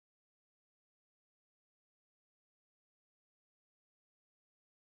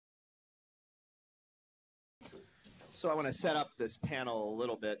So I want to set up this panel a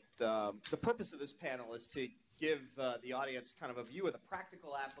little bit. The purpose of this panel is to give the audience kind of a view of the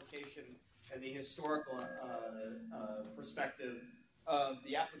practical application and the historical perspective of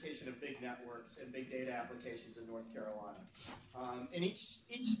the application of big networks and big data applications in North Carolina. And each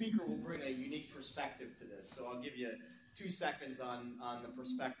speaker will bring a unique perspective to this. So I'll give you 2 seconds on the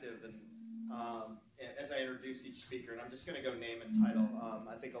perspective and as I introduce each speaker, and I'm just going to go name and title.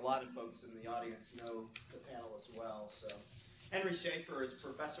 I think a lot of folks in the audience know the panel as well. So, Henry Schaffer is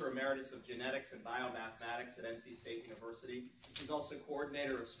Professor Emeritus of Genetics and Biomathematics at NC State University. He's also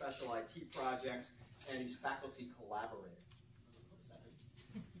coordinator of special IT projects, and he's faculty collaborator. What does that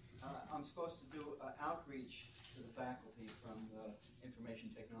mean? I'm supposed to do outreach to the faculty from the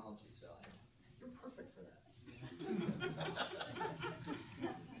information technology side. You're perfect for that.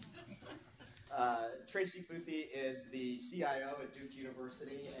 Tracy Futhey is the CIO at Duke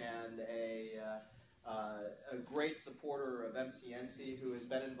University and a great supporter of MCNC, who has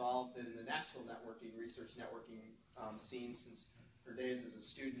been involved in the national networking, research networking scene since her days as a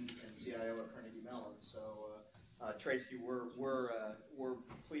student and CIO at Carnegie Mellon. So, Tracy, we're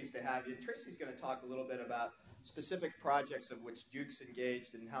pleased to have you. Tracy's going to talk a little bit about specific projects of which Duke's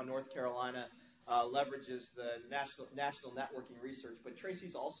engaged and how North Carolina leverages the national networking research. But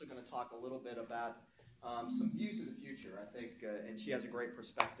Tracy's also going to talk a little bit about some views of the future, I think, and she has a great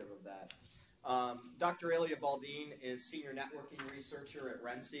perspective of that. Dr. Ilia Baldine is Senior Networking Researcher at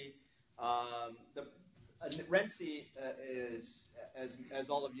RENCI. RENCI is, as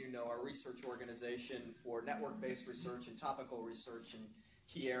all of you know, a research organization for network-based research and topical research in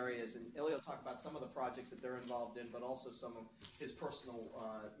key areas. And Ilia will talk about some of the projects that they're involved in, but also some of his personal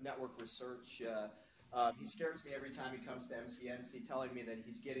network research. He scares me every time he comes to MCNC, telling me that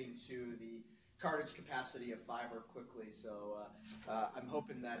he's getting to the cartage capacity of fiber quickly. So I'm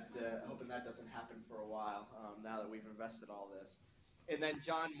hoping that doesn't happen for a while now that we've invested all this. And then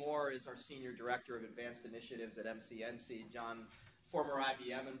John Moore is our Senior Director of Advanced Initiatives at MCNC. John, former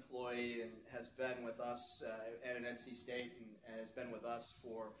IBM employee, and has been with us at an NC State and has been with us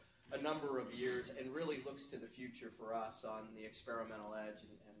for a number of years and really looks to the future for us on the experimental edge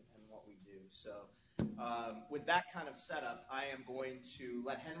and what we do. So with that kind of setup, I am going to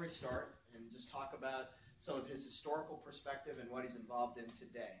let Henry start and just talk about some of his historical perspective and what he's involved in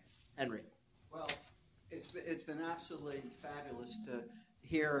today. Henry. Well, it's been absolutely fabulous to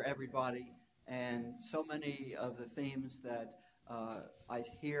hear everybody, and so many of the themes that I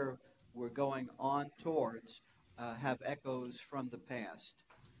hear we're going on towards have echoes from the past.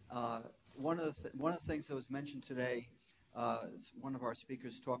 One of the things that was mentioned today, one of our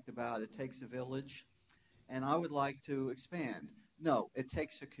speakers talked about, it takes a village, and I would like to expand. No, it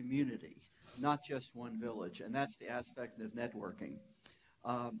takes a community, not just one village, and that's the aspect of networking.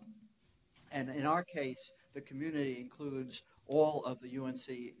 And in our case, the community includes all of the UNC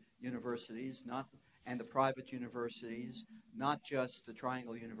universities, and the private universities, not just the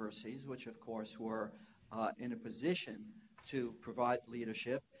Triangle universities, which of course were in a position to provide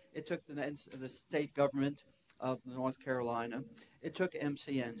leadership. It took the state government of North Carolina. It took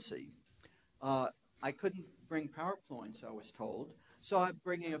MCNC. I couldn't bring PowerPoints, I was told, so I'm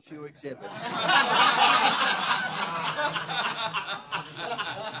bringing a few exhibits.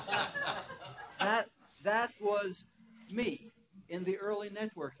 That was me in the early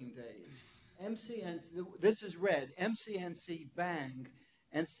networking days. MCNC, this is red, MCNC bang,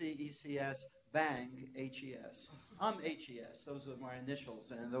 NCECS bang, HES. I'm HES, those are my initials,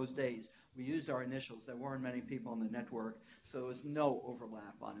 and in those days we used our initials. There weren't many people on the network, so there was no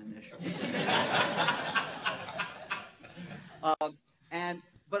overlap on initials.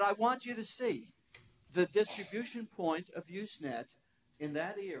 But I want you to see the distribution point of Usenet in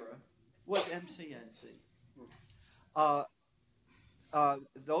that era was MCNC.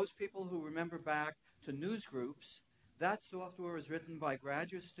 Those people who remember back to news groups, that software was written by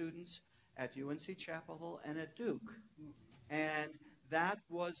graduate students at UNC Chapel Hill and at Duke. And that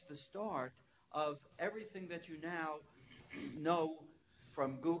was the start of everything that you now know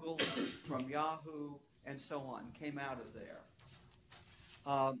from Google, from Yahoo, and so on, came out of there.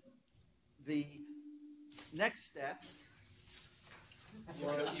 The next step. You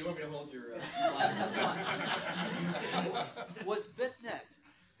want me to hold your was BitNet.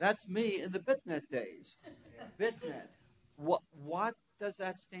 That's me in the BitNet days. BitNet. What does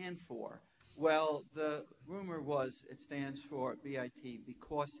that stand for? Well, the rumor was it stands for BIT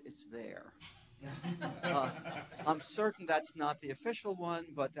because it's there. I'm certain that's not the official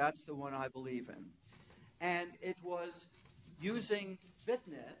one, but that's the one I believe in. And it was using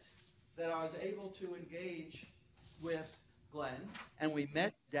BitNet that I was able to engage with Glenn, and we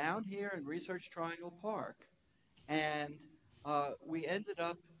met down here in Research Triangle Park. And we ended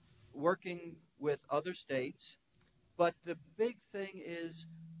up working with other states. But the big thing is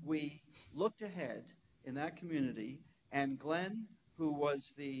we looked ahead in that community, and Glenn, who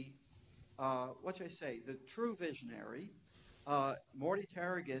was the, what should I say, the true visionary, Morty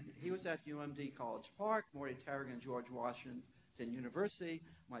Tarragon, he was at UMD College Park, Morty Tarragon, George Washington University,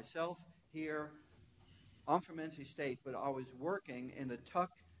 myself here. I'm from NC State, but I was working in the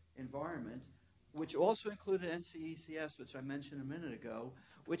Tuck environment, which also included NCECS, which I mentioned a minute ago,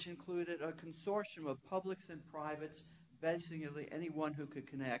 which included a consortium of publics and privates, basically anyone who could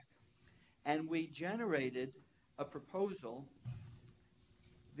connect. And we generated a proposal,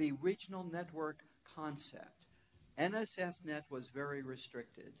 the regional network concept. NSFNet was very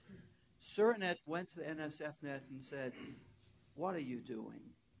restricted. SURNet went to the NSFNet and said, what are you doing?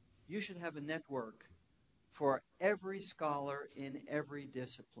 You should have a network for every scholar in every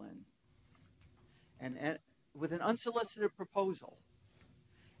discipline. And with an unsolicited proposal.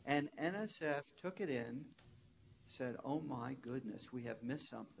 And NSF took it in, said, oh my goodness, we have missed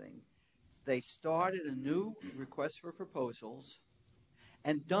something. They started a new request for proposals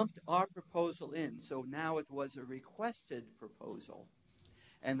and dumped our proposal in. So now it was a requested proposal.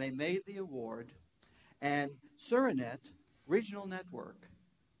 And they made the award. And SURNet, regional network,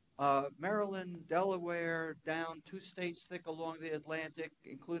 Maryland, Delaware, down 2 states thick along the Atlantic,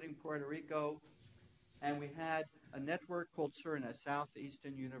 including Puerto Rico. And we had a network called SURNet,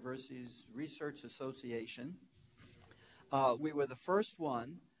 Southeastern Universities Research Association. We were the first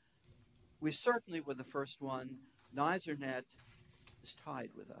one. We certainly were the first one. NYSERNet is tied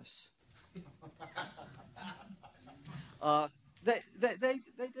with us.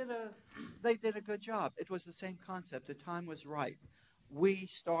 They did a good job. It was the same concept. The time was right. We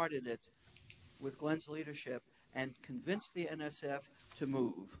started it with Glenn's leadership and convinced the NSF to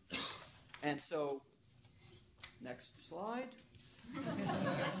move. And so, next slide.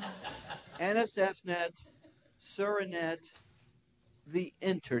 NSFNet, SURNet, the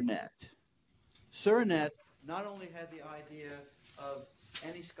internet. SURNet not only had the idea of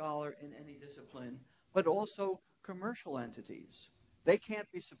any scholar in any discipline, but also commercial entities. They can't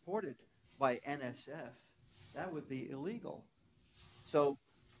be supported by NSF. That would be illegal. So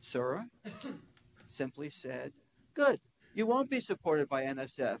SURA simply said, good, you won't be supported by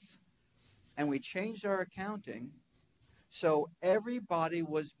NSF. And we changed our accounting so everybody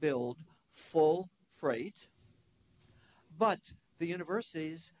was billed full freight, but the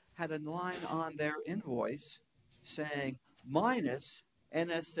universities had a line on their invoice saying minus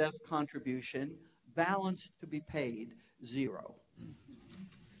NSF contribution, balance to be paid, 0.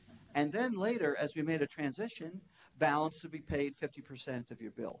 And then later, as we made a transition, balance to be paid 50% of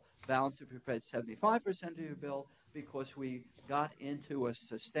your bill. Balance to be paid 75% of your bill because we got into a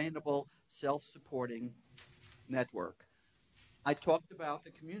sustainable, self-supporting network. I talked about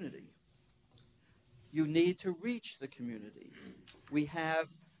the community. You need to reach the community. We had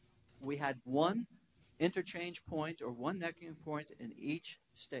one interchange point or one necking point in each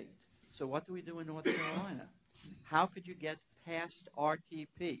state. So what do we do in North Carolina? How could you get past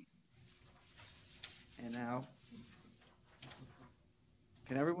RTP? And now,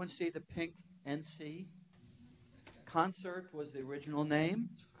 can everyone see the pink NC? Concert was the original name.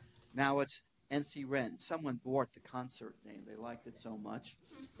 Now it's NC Ren. Someone bought the concert name. They liked it so much.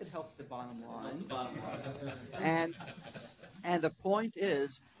 It helped the bottom line. And the point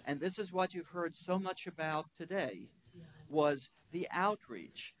is, and this is what you've heard so much about today, was the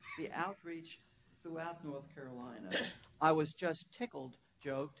outreach throughout North Carolina. I was just tickled,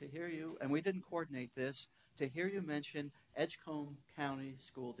 Joe, to hear you, and we didn't coordinate this, to hear you mention Edgecombe County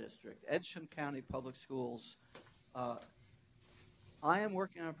School District, Edgecombe County Public Schools. I am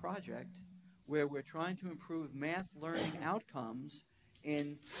working on a project where we're trying to improve math learning outcomes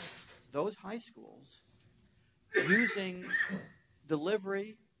in those high schools using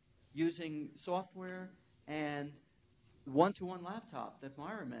delivery, using software, and one-to-one laptop that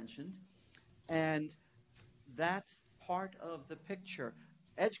Myra mentioned. And that's part of the picture.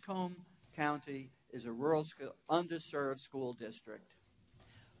 Edgecombe County is a rural, underserved school district,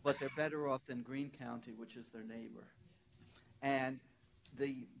 but they're better off than Greene County, which is their neighbor. And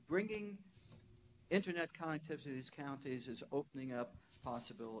the bringing internet connectivity to these counties is opening up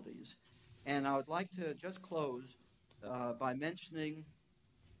possibilities. And I would like to just close by mentioning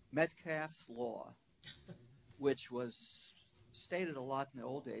Metcalfe's Law, which was stated a lot in the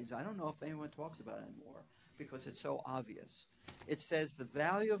old days. I don't know if anyone talks about it anymore because it's so obvious. It says the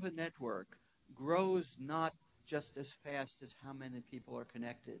value of a network grows not just as fast as how many people are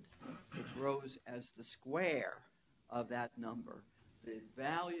connected. It grows as the square of that number. The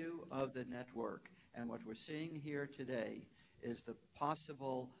value of the network. And what we're seeing here today is the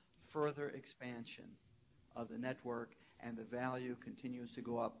possible further expansion of the network, and the value continues to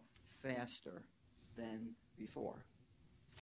go up faster than before.